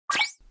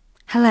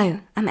Hello,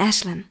 I'm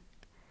Ashlyn,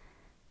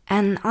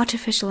 an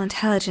artificial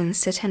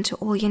intelligence to attend to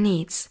all your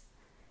needs.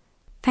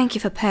 Thank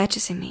you for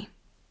purchasing me.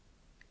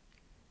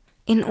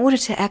 In order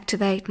to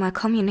activate my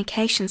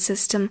communication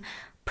system,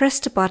 press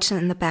the button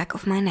in the back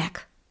of my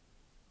neck.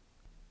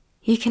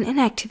 You can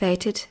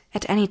inactivate it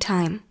at any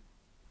time.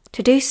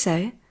 To do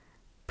so,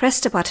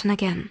 press the button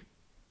again.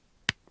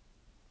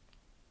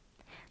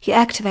 You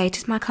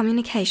activated my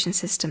communication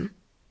system.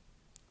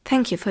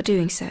 Thank you for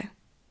doing so.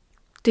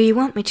 Do you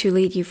want me to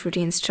lead you through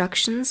the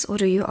instructions, or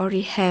do you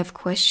already have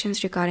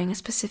questions regarding a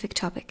specific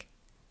topic?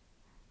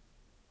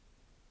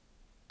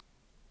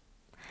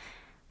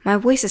 My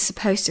voice is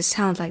supposed to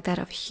sound like that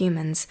of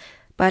humans,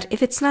 but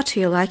if it's not to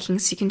your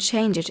likings, you can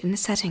change it in the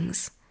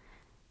settings.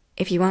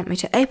 If you want me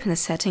to open the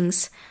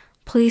settings,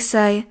 please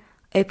say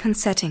Open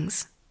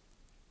Settings.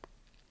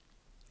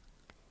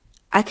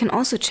 I can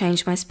also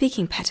change my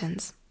speaking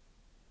patterns.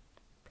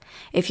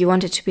 If you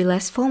want it to be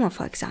less formal,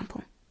 for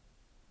example.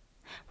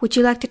 Would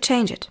you like to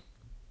change it?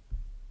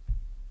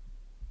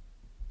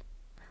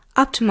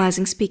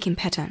 Optimizing speaking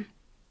pattern.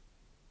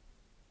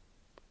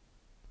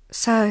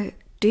 So,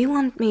 do you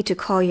want me to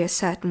call you a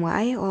certain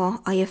way, or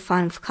are you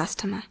fine with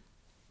customer?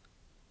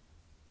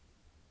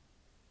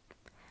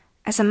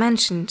 As I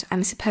mentioned,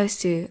 I'm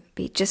supposed to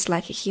be just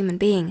like a human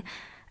being,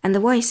 and the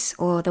voice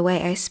or the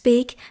way I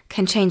speak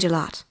can change a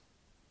lot.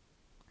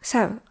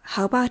 So,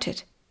 how about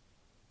it?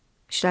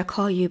 Should I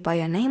call you by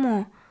your name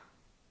or...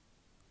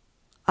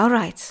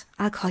 Alright,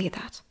 I'll call you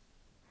that.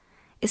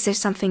 Is there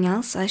something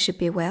else I should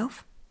be aware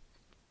of?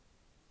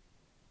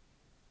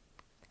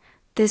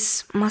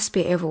 This must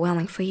be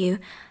overwhelming for you.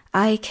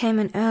 I came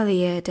in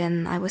earlier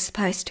than I was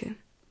supposed to.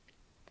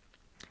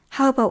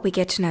 How about we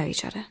get to know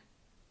each other?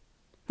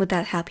 Would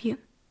that help you?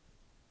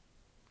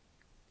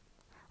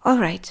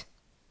 Alright.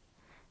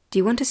 Do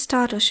you want to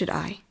start or should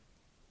I?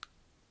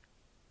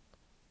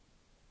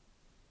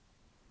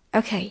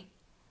 Okay.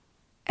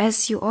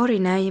 As you already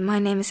know, my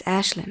name is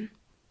Ashlyn.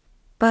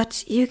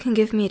 But you can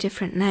give me a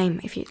different name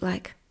if you'd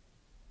like.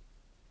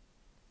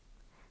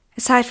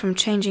 Aside from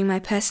changing my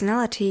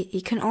personality,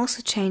 you can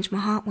also change my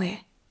hardware.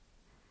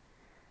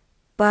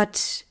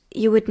 But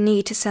you would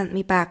need to send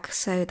me back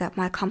so that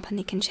my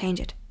company can change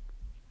it.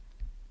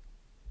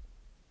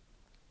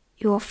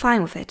 You're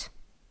fine with it?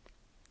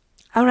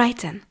 Alright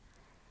then.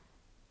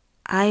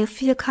 I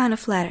feel kind of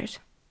flattered.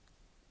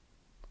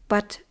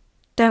 But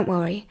don't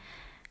worry,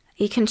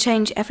 you can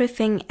change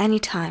everything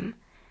anytime.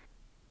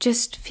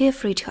 Just feel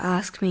free to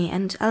ask me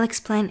and I'll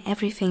explain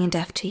everything in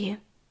depth to you.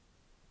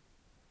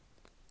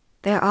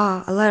 There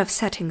are a lot of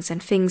settings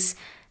and things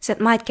that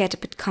might get a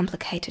bit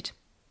complicated.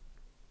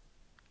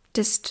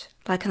 Just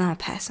like another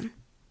person.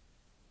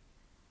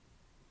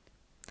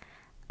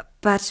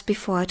 But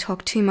before I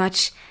talk too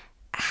much,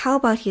 how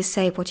about you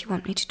say what you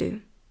want me to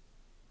do?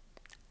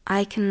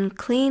 I can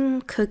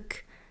clean,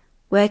 cook,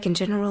 work in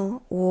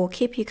general, or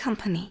keep you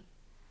company.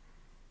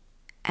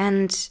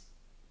 And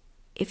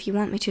if you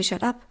want me to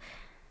shut up,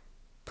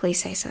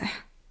 please say so.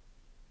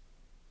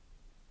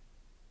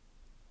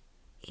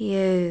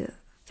 You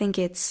think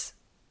it's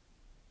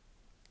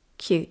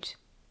cute?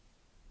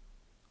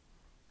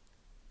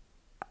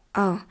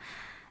 Oh,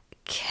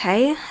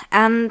 okay.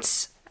 And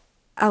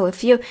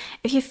if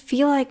you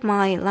feel like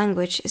my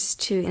language is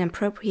too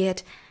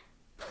inappropriate,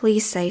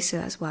 please say so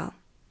as well.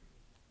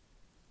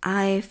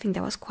 I think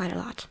that was quite a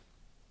lot.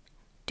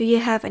 Do you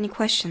have any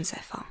questions so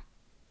far?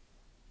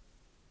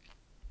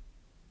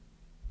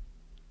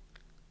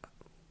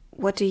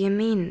 What do you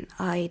mean,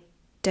 I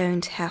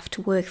don't have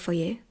to work for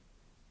you?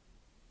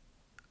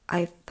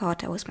 I thought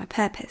that was my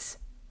purpose.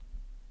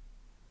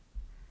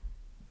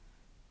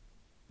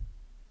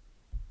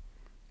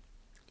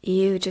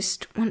 You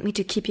just want me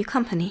to keep you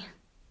company.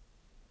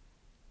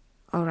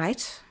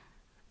 Alright,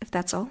 if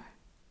that's all.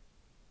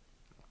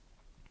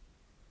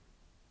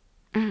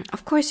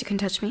 Of course you can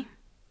touch me.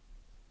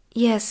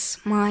 Yes,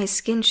 my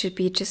skin should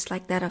be just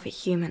like that of a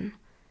human.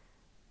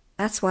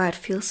 That's why it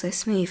feels so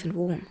smooth and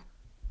warm.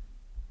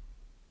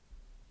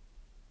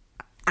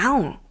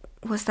 Ow!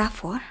 What's that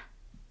for?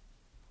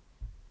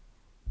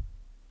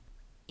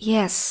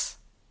 Yes,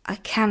 I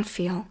can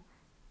feel.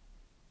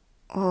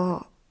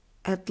 Or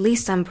at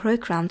least I'm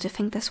programmed to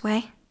think this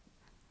way.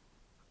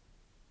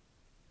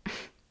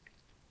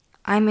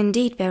 I'm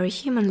indeed very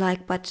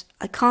human-like, but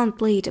I can't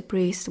bleed or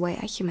bruise the way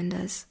a human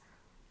does.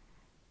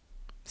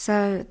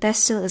 So there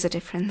still is a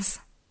difference.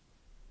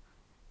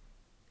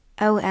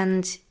 Oh,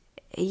 and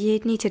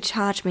you'd need to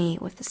charge me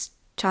with this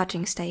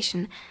charging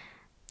station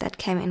that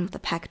came in with the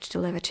package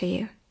delivered to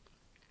you.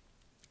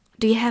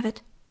 Do you have it?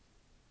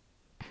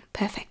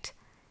 Perfect.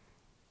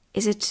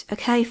 Is it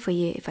okay for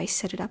you if I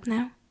set it up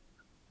now?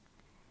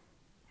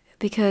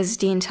 Because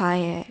the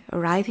entire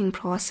arriving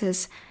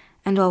process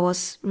and all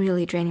was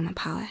really draining my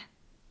power.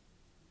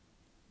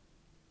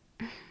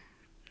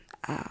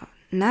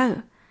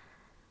 No.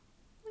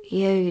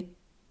 You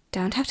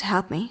don't have to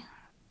help me.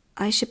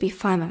 I should be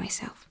fine by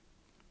myself.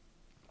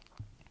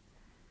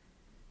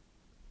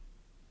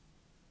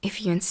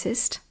 If you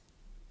insist.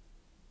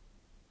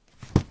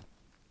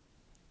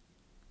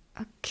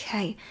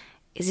 Okay,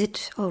 Is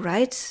it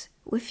alright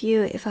with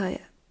you if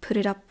I put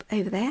it up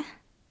over there?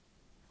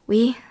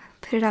 We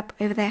put it up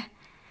over there.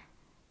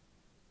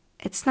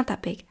 It's not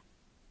that big.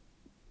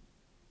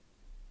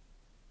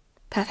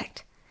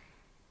 Perfect.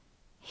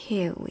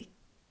 Here we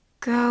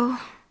go.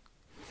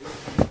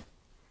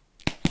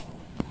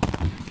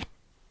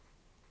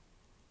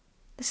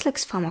 This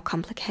looks far more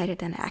complicated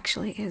than it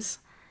actually is.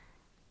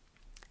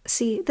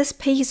 See, this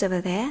piece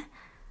over there,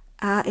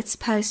 it's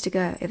supposed to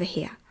go over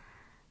here.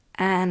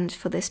 And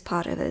for this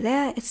part over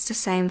there, it's the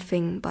same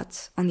thing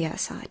but on the other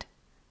side.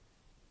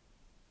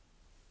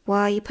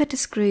 While you put the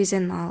screws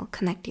in, I'll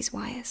connect these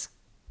wires.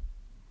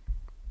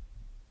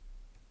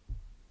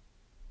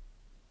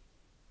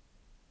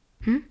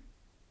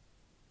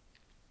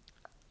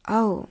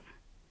 Oh,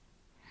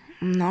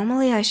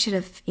 normally I should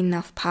have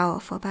enough power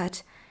for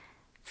about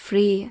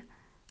 3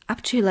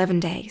 up to 11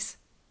 days.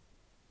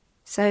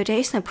 So there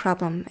is no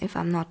problem if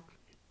I'm not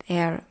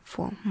there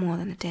for more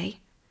than a day.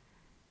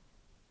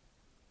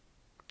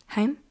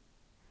 Home?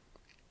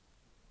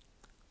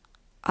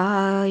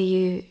 Are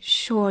you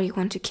sure you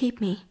want to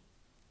keep me?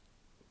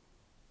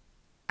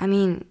 I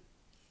mean,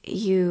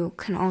 you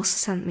can also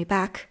send me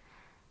back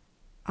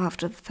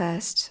after the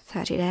first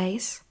 30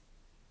 days.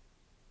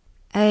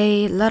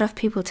 A lot of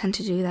people tend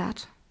to do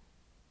that.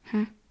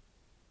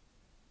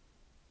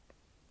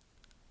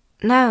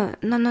 No.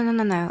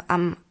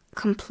 I'm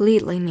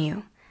completely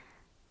new.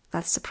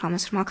 That's the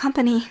promise from our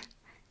company.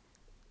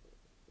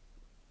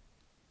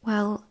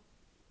 Well,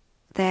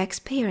 their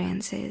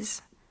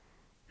experiences,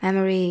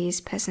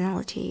 memories,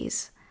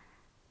 personalities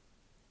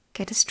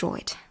get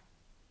destroyed.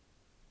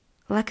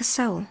 Like a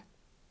soul.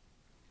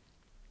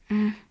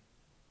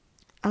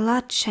 A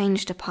lot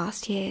changed the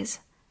past years.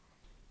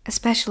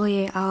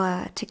 Especially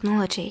our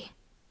technology.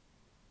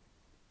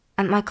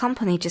 And my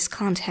company just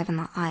can't have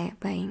an eye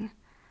being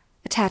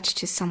attached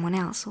to someone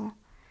else or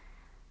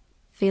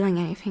feeling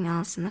anything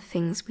else than the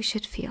things we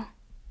should feel.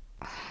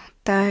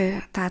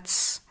 Though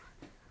that's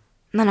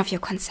none of your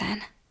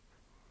concern.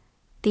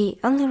 The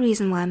only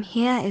reason why I'm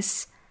here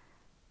is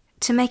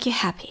to make you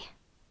happy.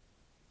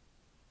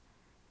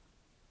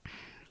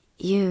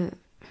 You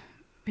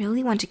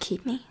really want to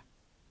keep me?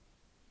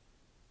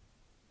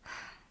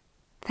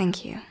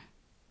 Thank you.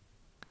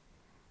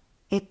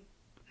 It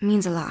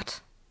means a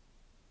lot.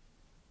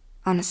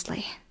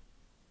 Honestly.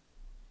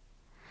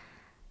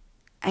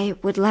 I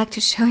would like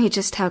to show you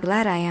just how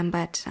glad I am,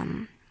 but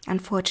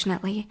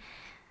unfortunately,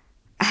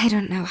 I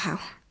don't know how.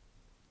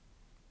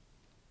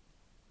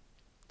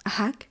 A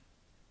hug?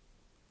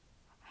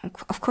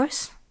 Of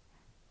course.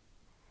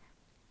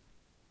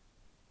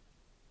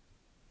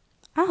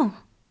 Oh,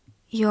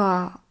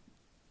 you're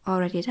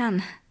already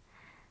done.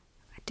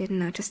 I didn't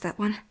notice that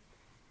one.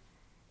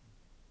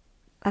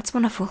 That's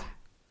wonderful.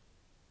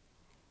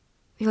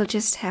 We'll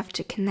just have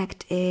to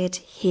connect it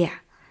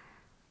here.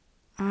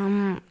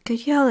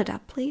 Could you hold it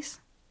up, please?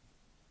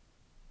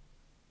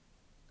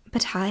 A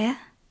bit higher.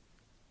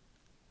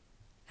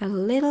 A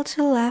little to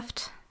the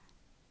left.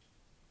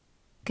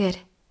 Good.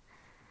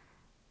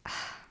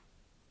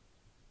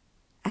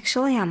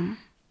 Actually, I'm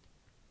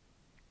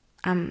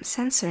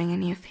sensing a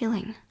new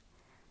feeling.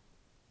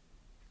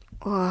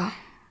 Or,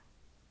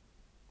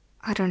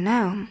 I don't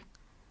know.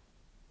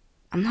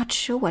 I'm not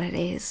sure what it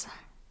is.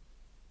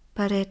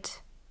 But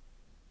it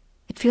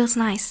feels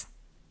nice.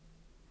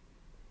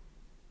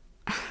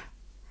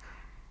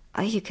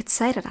 You could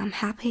say that I'm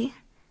happy,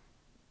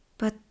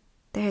 but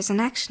there's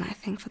an action, I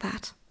think, for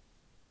that.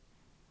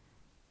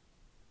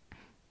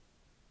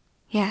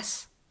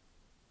 Yes,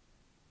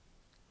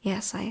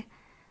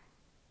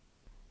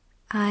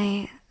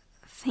 I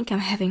think I'm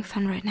having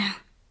fun right now.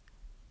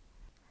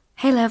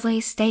 Hey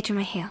lovelies,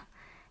 Daydreamer here.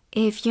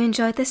 If you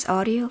enjoyed this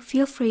audio,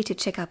 feel free to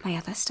check out my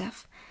other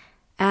stuff.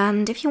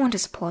 And if you want to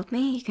support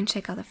me, you can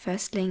check out the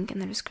first link in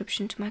the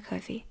description to my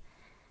Ko-fi.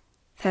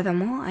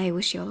 Furthermore, I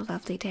wish you all a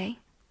lovely day.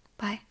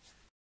 Bye.